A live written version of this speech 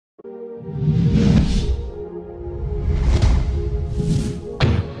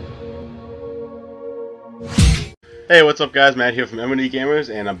Hey, what's up guys? Matt here from M.O.D Gamers,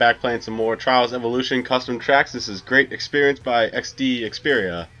 and I'm back playing some more Trials Evolution custom tracks. This is Great Experience by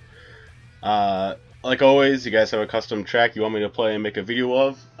Xperia. Like always, you guys have a custom track you want me to play and make a video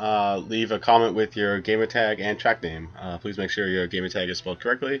of, leave a comment with your gamer tag and track name. Please make sure your gamer tag is spelled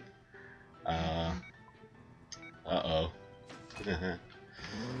correctly. Uh-oh.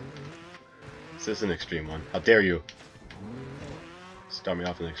 This is an extreme one. How dare you? Start me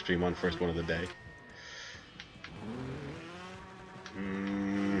off in an extreme one, first one of the day.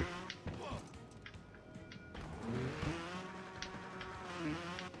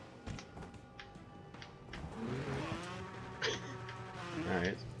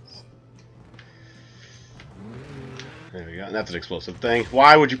 Alright. There we go. And that's an explosive thing.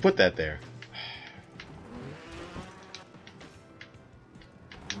 Why would you put that there?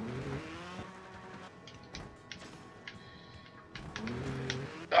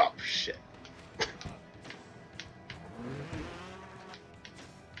 Oh, shit.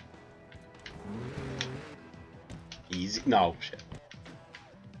 Easy. No, shit.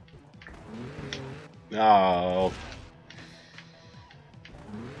 No.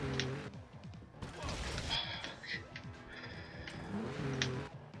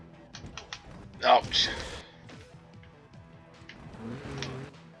 Ouch.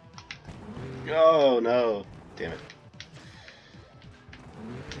 Oh, no. Damn it.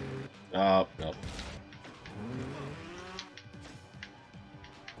 Oh, no.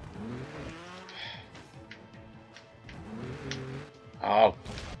 Oh.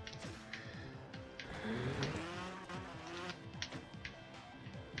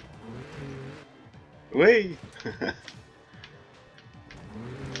 Wait. Oh,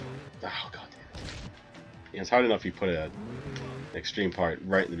 god damn it. Yeah, it's hard enough you put an extreme part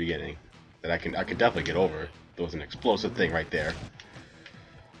right in the beginning that I could definitely get over. There was an explosive thing right there.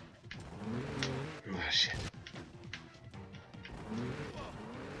 Oh shit.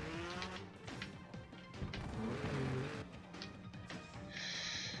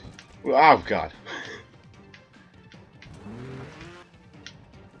 Oh god.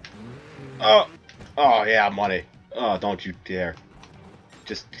 Oh. Oh yeah, money. Oh, don't you dare.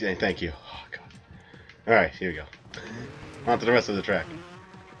 Just thank you. Oh god. Alright, here we go. On to the rest of the track.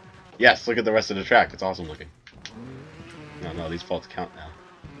 Yes, look at the rest of the track. It's awesome looking. No, these faults count now.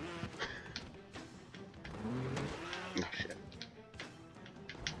 Oh shit.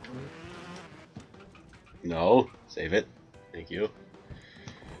 No, save it. Thank you.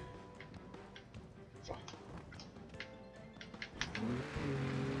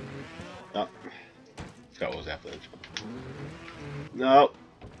 Oh, forgot what was after that. No.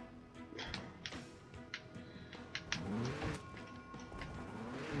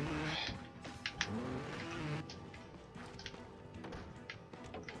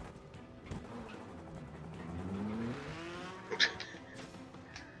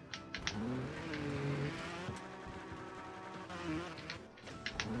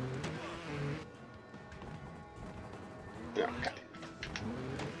 Oh, God.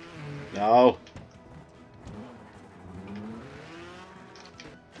 No.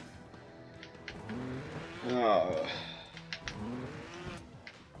 Oh.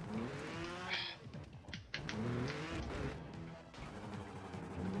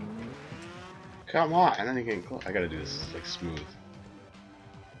 Come on, I'm not even getting close. I gotta do this like smooth.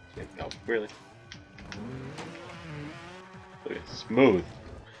 Oh, really? Look at smooth.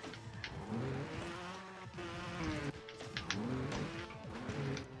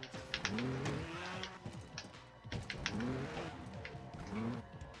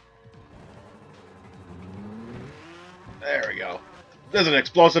 There we go. There's an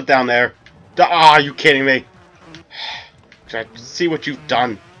explosive down there. Ah, are you kidding me? Should I see what you've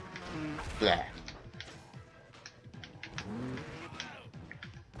done? Blah.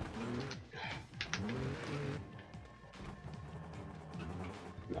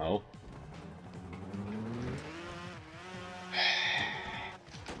 No.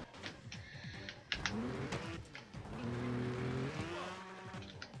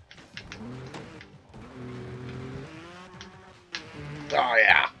 Oh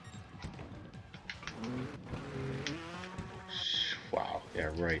yeah. Wow.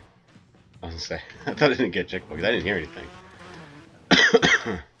 Yeah, right. I was gonna say. I thought I didn't get checkpoints. I didn't hear anything.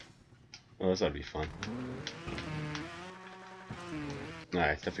 Well, this ought to be fun. Nah,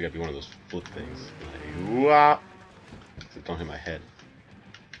 it's definitely gotta be one of those flip things. Like, wah! So don't hit my head.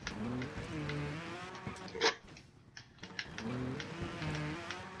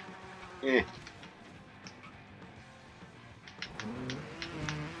 Eh.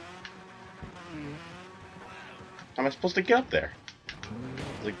 How am I supposed to get up there?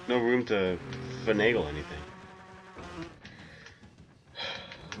 There's like no room to finagle anything.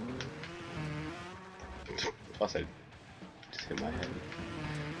 Plus, I just hit my head.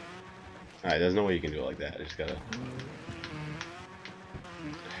 Alright, there's no way you can do it like that. I just gotta...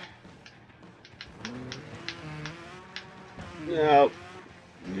 No.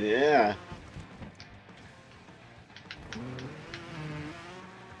 Yeah.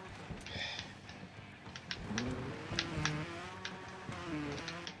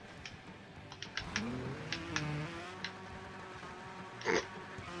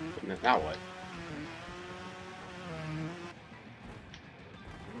 Now what?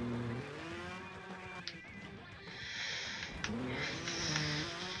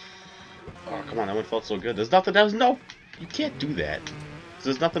 Oh, come on, that one felt so good. There's nothing, no... You can't do that.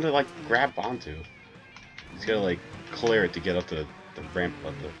 There's nothing to, like, grab onto. You just gotta, like, clear it to get up to the ramp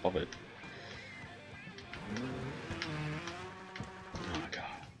above it. Oh, my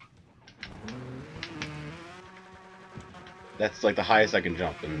God. That's, like, the highest I can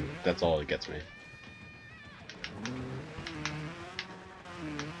jump, and that's all it gets me.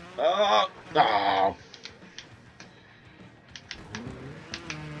 Oh! Oh!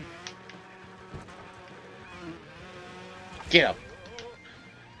 Get up!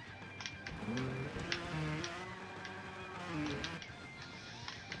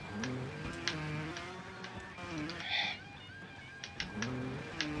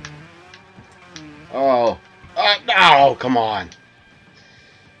 Oh! No! Come on!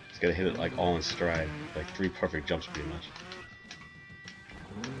 Just gotta hit it like all in stride. Like 3 perfect jumps pretty much.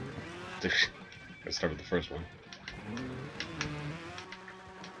 Gotta start with the first one.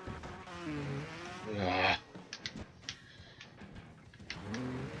 Ugh.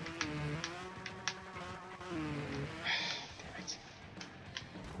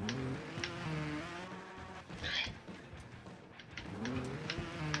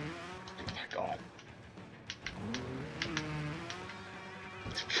 Oh my God.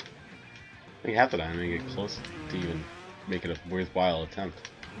 I think half the time I get close to even make it a worthwhile attempt.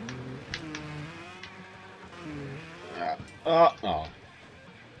 Oh.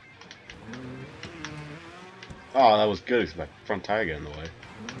 Oh, that was good because my front tire got in the way.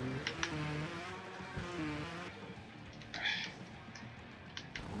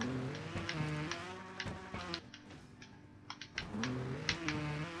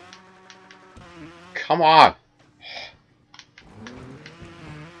 Come on!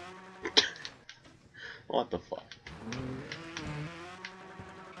 What the fuck?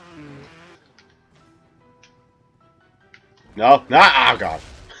 No, no, oh God.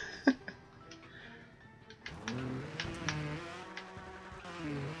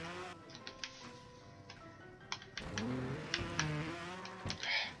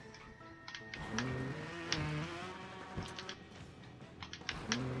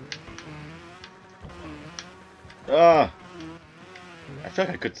 I feel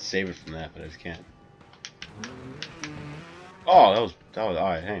like I could save it from that, but I just can't. Oh, that was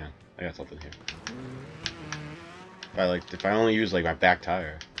alright, hang on. I got something here. If I only use like my back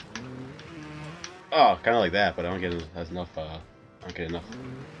tire. Oh, kinda like that, but I don't get enough I don't get enough,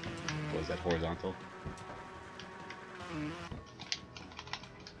 what is that, horizontal?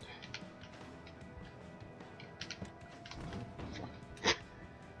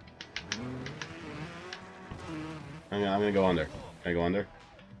 I'm gonna go under. Can I go under?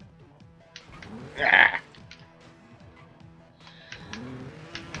 Ah!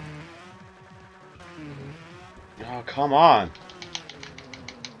 Oh, come on!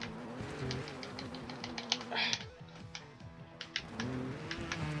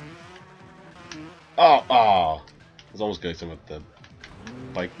 Oh, oh! It was almost good with the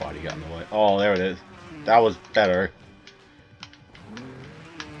bike body got in the way. Oh, there it is. That was better.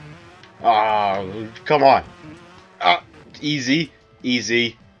 Oh, come on! Easy,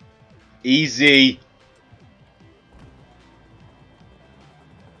 easy, easy.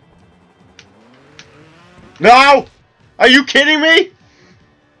 No! Are you kidding me?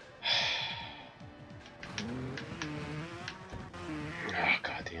 Oh,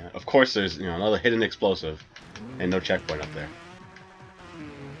 God damn it. Of course there's, another hidden explosive and no checkpoint up there.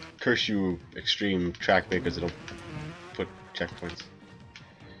 Curse you extreme track makers that don't put checkpoints.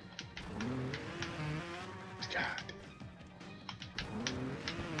 God.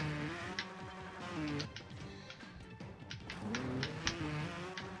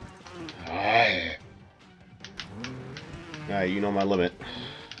 Alright, you know my limit.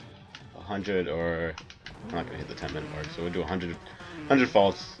 100 or... I'm not gonna hit the 10-minute mark, so we'll do 100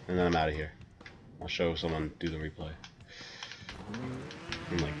 faults, and then I'm out of here. I'll show someone do the replay.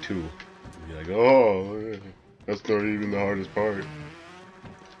 In like 2. Be like, oh, that's not even the hardest part.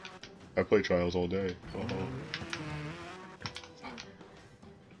 I play trials all day.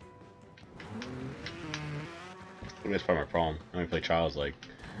 That's part of my problem. I only play Trials like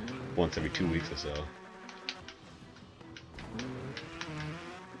once every 2 weeks or so.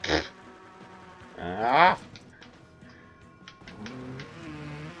 Ah!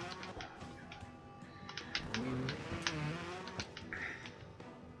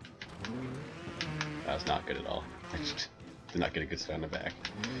 That was not good at all. I just did not get a good start on the back.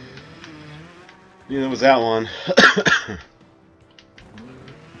 Neither was that one.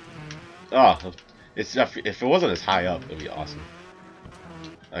 Oh, it's if it wasn't as high up, it'd be awesome.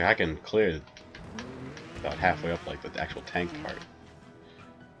 Like I can clear about halfway up, like the actual tank part.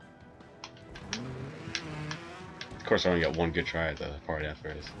 Of course, I only got one good try at the part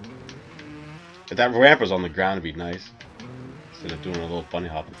after this. If that ramp was on the ground, it'd be nice instead of doing a little bunny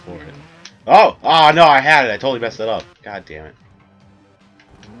hop before it. Oh! Oh no, I had it. I totally messed it up. God damn it.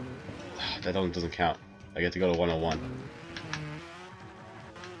 That doesn't count. I get to go to 101.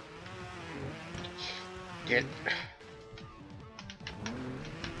 Get.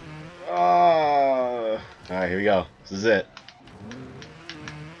 Oh. Alright, here we go. This is it.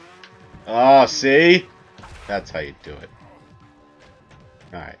 Oh, see? That's how you do it.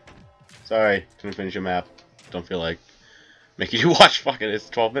 Alright. Sorry, couldn't finish your map. Don't feel like making you watch fucking it's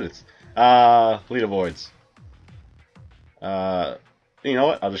 12 minutes. Leaderboards. You know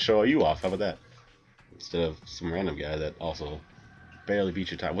what? I'll just show you off. How about that? Instead of some random guy that also barely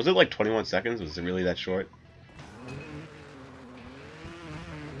beat your time. Was it like 21 seconds? Was it really that short?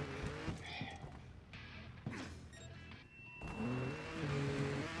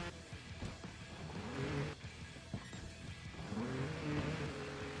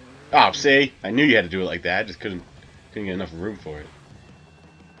 Oh, see? I knew you had to do it like that. I just couldn't get enough room for it.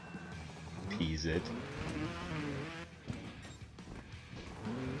 Tease it.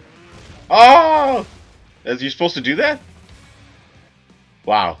 Oh! Are you supposed to do that?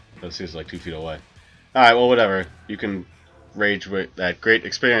 Wow. That seems like 2 feet away. Alright, well, whatever. You can rage with that great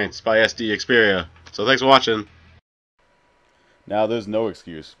experience by SD Xperia. So thanks for watching. Now there's no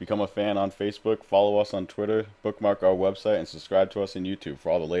excuse. Become a fan on Facebook, follow us on Twitter, bookmark our website, and subscribe to us on YouTube for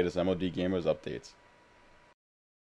all the latest M.O.D. Gamers updates.